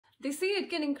They say it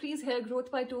can increase hair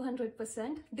growth by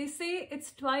 200%. They say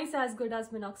it's twice as good as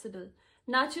minoxidil.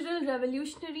 Natural,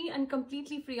 revolutionary, and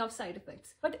completely free of side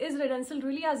effects. But is Redensyl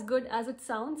really as good as it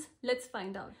sounds? Let's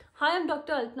find out. Hi, I'm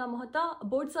Dr. Alpana Mohta, a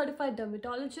board-certified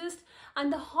dermatologist,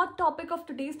 and the hot topic of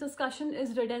today's discussion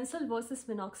is Redensyl versus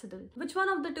minoxidil. Which one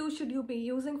of the two should you be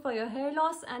using for your hair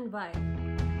loss and why?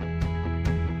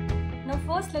 Now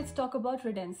first, let's talk about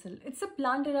Redensyl. It's a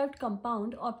plant-derived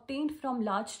compound obtained from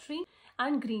larch tree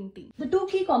and green tea. The two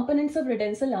key components of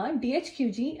Redensyl are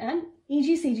DHQG and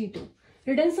EGCG2.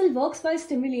 Redensyl works by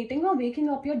stimulating or waking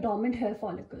up your dormant hair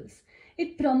follicles.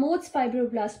 It promotes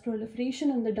fibroblast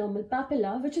proliferation in the dermal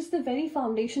papilla, which is the very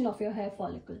foundation of your hair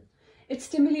follicle. It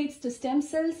stimulates the stem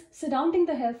cells surrounding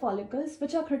the hair follicles,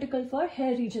 which are critical for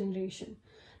hair regeneration.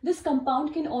 This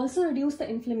compound can also reduce the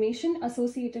inflammation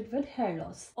associated with hair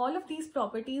loss. All of these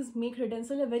properties make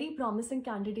Redensyl a very promising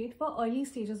candidate for early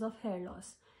stages of hair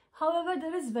loss. However,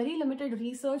 there is very limited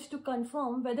research to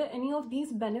confirm whether any of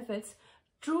these benefits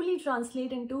truly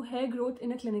translate into hair growth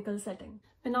in a clinical setting.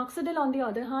 Minoxidil, on the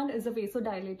other hand, is a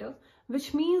vasodilator,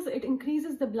 which means it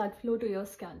increases the blood flow to your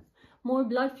scalp. More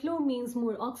blood flow means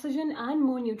more oxygen and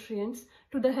more nutrients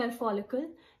to the hair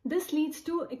follicle. This leads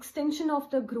to extension of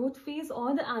the growth phase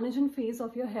or the anagen phase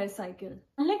of your hair cycle.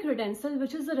 Unlike Redensyl,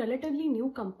 which is a relatively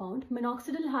new compound,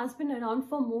 minoxidil has been around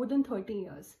for more than 30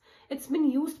 years. It's been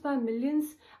used by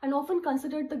millions and often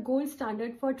considered the gold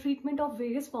standard for treatment of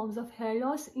various forms of hair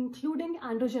loss, including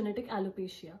androgenetic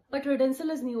alopecia. But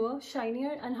Redensyl is newer,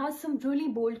 shinier, and has some really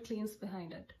bold claims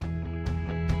behind it.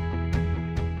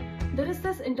 There is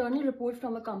this internal report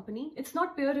from a company. It's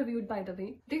not peer-reviewed, by the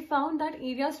way. They found that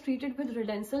areas treated with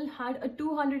Redensyl had a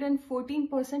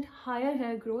 214% higher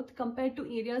hair growth compared to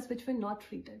areas which were not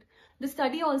treated. The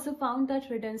study also found that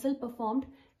Redensyl performed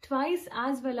twice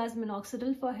as well as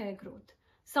minoxidil for hair growth.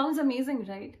 Sounds amazing,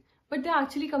 right? But they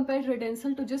actually compared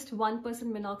Redensyl to just 1%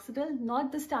 minoxidil,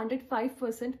 not the standard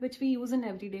 5% which we use in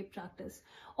everyday practice,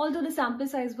 although the sample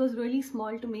size was really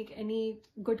small to make any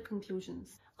good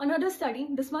conclusions. Another study,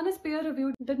 this one is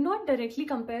peer-reviewed, did not directly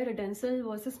compare Redensyl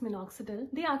versus minoxidil.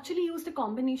 They actually used a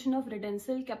combination of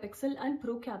Redensyl, Capixyl, and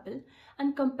Procapil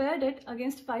and compared it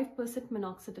against 5%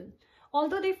 minoxidil.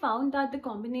 Although they found that the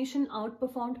combination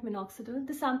outperformed minoxidil,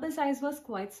 the sample size was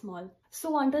quite small.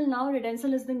 So until now,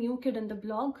 Redensyl is the new kid in the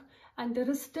block, and there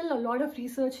is still a lot of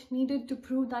research needed to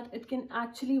prove that it can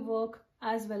actually work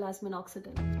as well as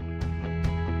minoxidil.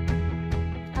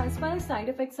 As far as side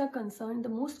effects are concerned, the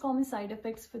most common side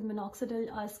effects with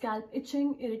minoxidil are scalp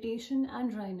itching, irritation,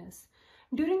 and dryness.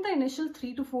 During the initial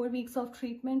 3 to 4 weeks of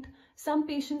treatment, some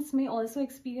patients may also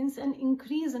experience an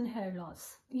increase in hair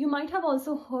loss. You might have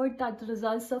also heard that the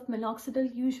results of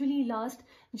minoxidil usually last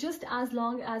just as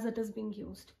long as it is being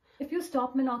used. If you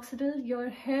stop minoxidil, your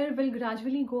hair will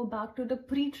gradually go back to the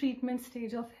pre-treatment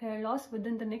stage of hair loss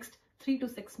within the next 3 to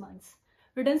 6 months.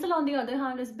 Redensyl, on the other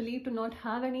hand, is believed to not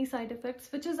have any side effects,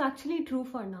 which is actually true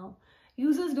for now.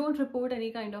 Users don't report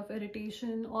any kind of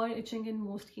irritation or itching in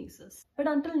most cases. But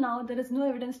until now, there is no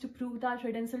evidence to prove that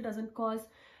Redensyl doesn't cause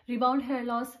rebound hair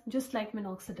loss just like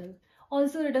minoxidil.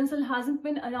 Also, Redensyl hasn't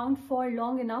been around for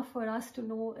long enough for us to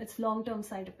know its long-term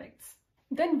side effects.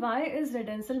 Then why is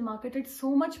Redensyl marketed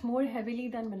so much more heavily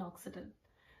than minoxidil?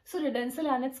 So Redensyl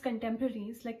and its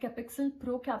contemporaries like Capixyl,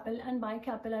 Procapil, and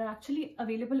Bicapil are actually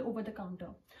available over the counter.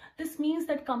 This means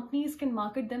that companies can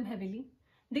market them heavily.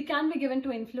 They can be given to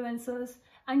influencers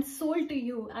and sold to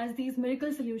you as these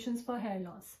miracle solutions for hair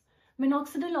loss.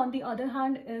 Minoxidil, on the other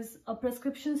hand, is a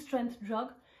prescription strength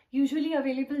drug, usually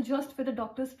available just with a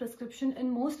doctor's prescription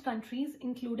in most countries,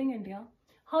 including India.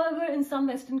 However, in some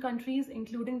Western countries,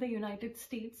 including the United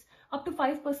States, up to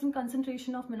 5%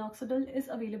 concentration of minoxidil is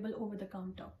available over the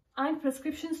counter. And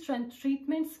prescription strength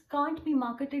treatments can't be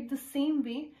marketed the same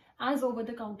way as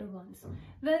over-the-counter ones.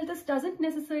 Well, this doesn't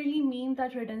necessarily mean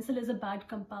that Redensyl is a bad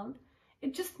compound.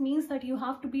 It just means that you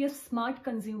have to be a smart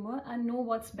consumer and know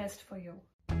what's best for you.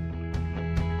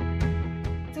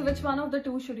 So which one of the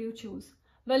two should you choose?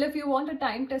 Well, if you want a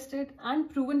time-tested and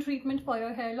proven treatment for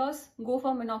your hair loss, go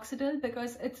for minoxidil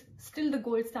because it's still the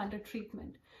gold standard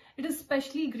treatment. It is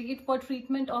especially great for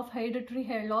treatment of hereditary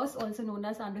hair loss, also known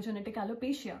as androgenetic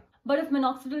alopecia. But if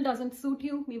minoxidil doesn't suit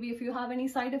you, maybe if you have any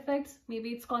side effects, maybe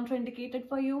it's contraindicated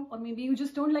for you, or maybe you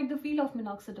just don't like the feel of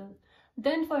minoxidil,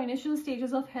 then for initial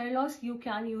stages of hair loss, you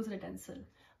can use Redensyl.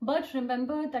 But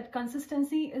remember that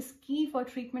consistency is key for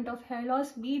treatment of hair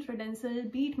loss, be it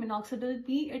Redensyl, be it minoxidil,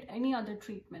 be it any other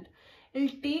treatment.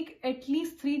 It'll take at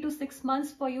least 3 to 6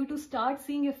 months for you to start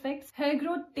seeing effects. Hair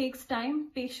growth takes time,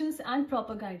 patience, and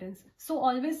proper guidance. So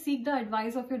always seek the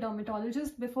advice of your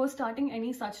dermatologist before starting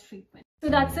any such treatment. So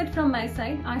that's it from my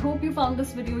side. I hope you found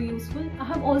this video useful. I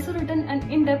have also written an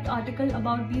in-depth article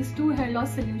about these 2 hair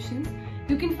loss solutions.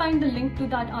 You can find the link to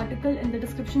that article in the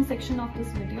description section of this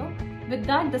video. With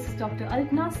that, this is Dr.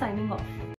 Alpna signing off.